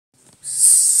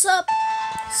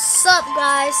up,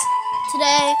 guys?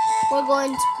 Today we're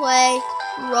going to play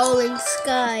Rolling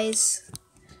Skies.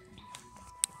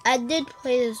 I did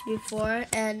play this before,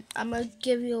 and I'm gonna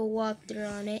give you a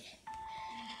walkthrough on it.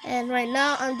 And right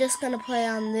now, I'm just gonna play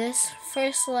on this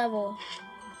first level.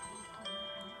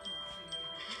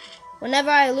 Whenever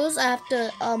I lose, I have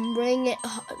to bring it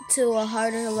to a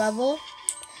harder level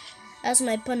as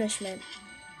my punishment.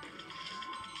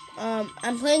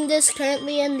 I'm playing this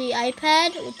currently in the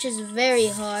iPad, which is very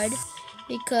hard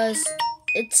because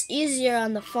it's easier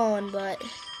on the phone, but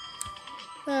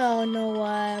I don't know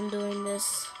why I'm doing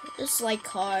this. It's like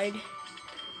hard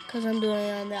because I'm doing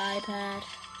it on the iPad.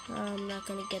 I'm not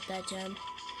gonna get that gem.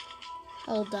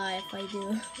 I'll die if I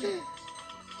do.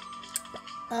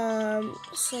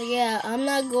 So yeah, I'm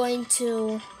not going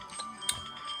to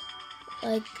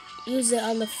use it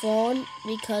on the phone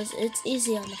because it's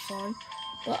easy on the phone.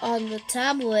 But on the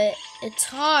tablet, it's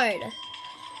hard.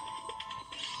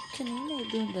 Can you not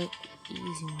do the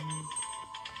easy one?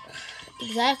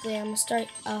 Exactly, I'm gonna start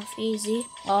off easy.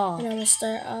 Oh. And I'm gonna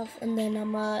start off, and then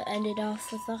I'm gonna end it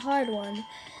off with a hard one.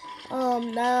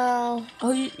 Now.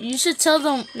 Oh, you should tell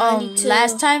them. 92.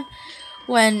 Last time,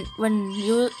 when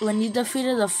you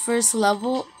defeated the first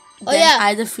level, Oh yeah,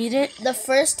 I defeated. The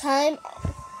first time,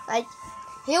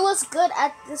 he was good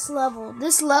at this level.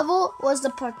 This level was the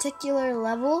particular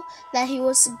level that he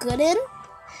was good in,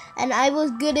 and I was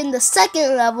good in the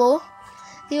second level.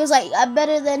 He was like, I'm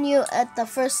better than you at the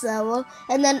first level.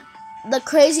 And then the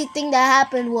crazy thing that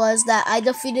happened was that I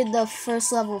defeated the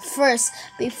first level first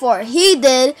before he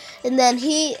did, and then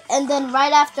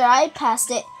right after I passed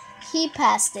it, he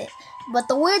passed it. But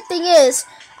the weird thing is,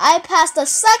 I passed the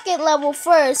second level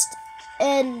first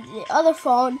in the other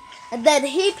phone, and then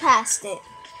he passed it,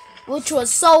 which was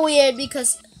so weird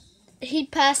because he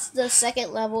passed the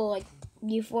second level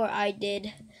before I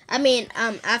did.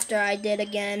 After I did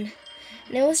again.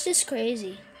 And it was just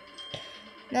crazy.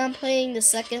 Now I'm playing the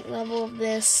second level of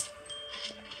this.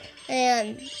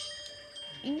 And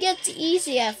it gets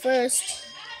easy at first,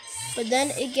 but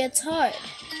then it gets hard.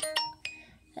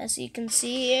 As you can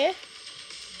see here,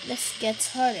 this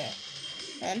gets harder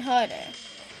and harder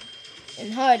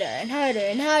and harder and harder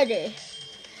and harder.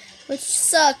 Which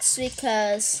sucks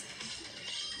because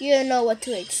you don't know what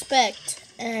to expect,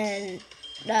 and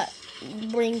that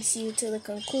brings you to the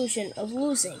conclusion of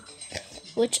losing,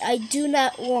 which I do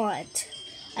not want.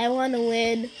 I want to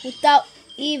win without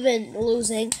even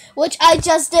losing, which I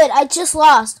just did. I just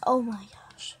lost. Oh my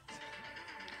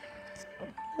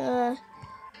gosh.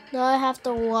 Now I have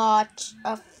to watch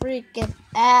a freaking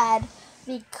ad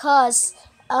because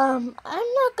I'm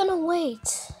not gonna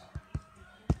wait.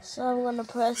 So I'm gonna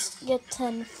press get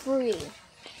 10 free.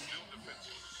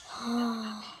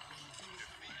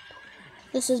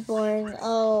 This is boring.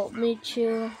 I'll meet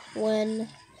you when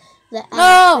the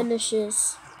ad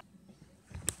finishes.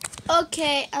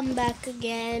 Okay, I'm back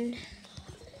again.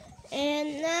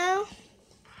 And now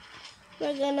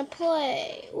we're gonna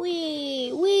play.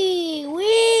 Wait.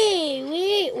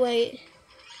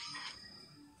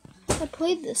 I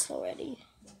played this already.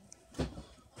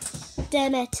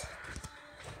 Damn it.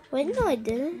 Wait, no I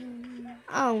didn't.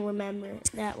 I don't remember it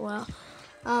that well.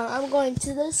 I'm going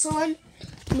to this one.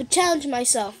 I'm gonna challenge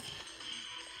myself.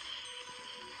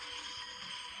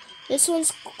 This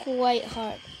one's quite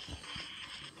hard.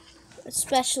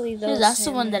 Especially those. That's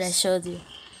the one that I showed you.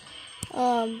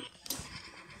 But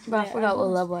I forgot what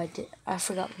level I did. I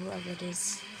forgot what level it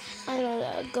is. I'm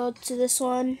gonna go to this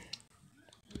one.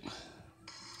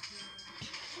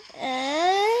 And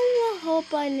I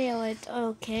hope I nail it.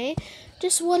 Okay.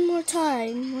 Just one more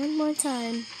time.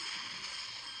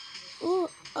 Ooh,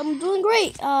 I'm doing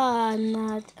great. I'm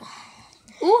not.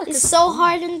 Ooh, it's so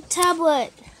hard in the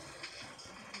tablet.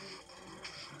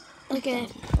 Okay.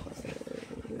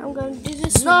 I'm gonna do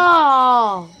this. No!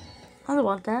 I don't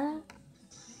want that.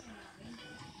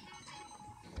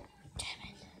 Damn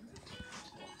it.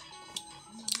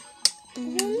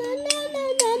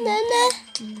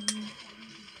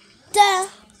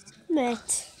 Damn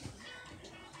it.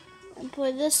 And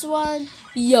play this one.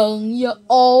 Young.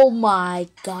 Oh my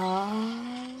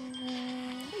god.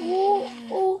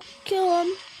 Oh, kill him.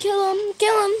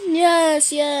 Yes.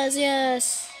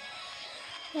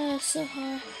 So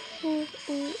hard.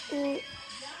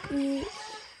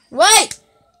 Wait!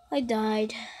 I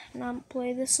died. Now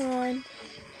play this one.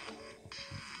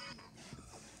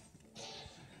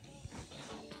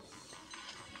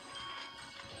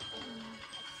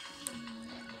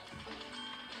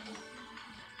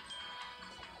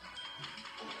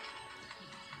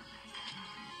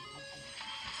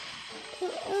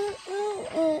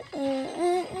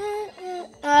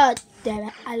 Ah, damn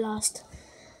it, I lost.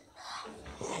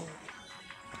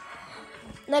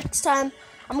 next time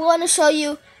I'm going to show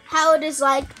you how it is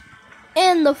like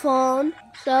in the phone.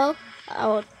 So I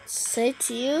will say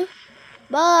to you,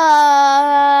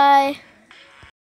 bye.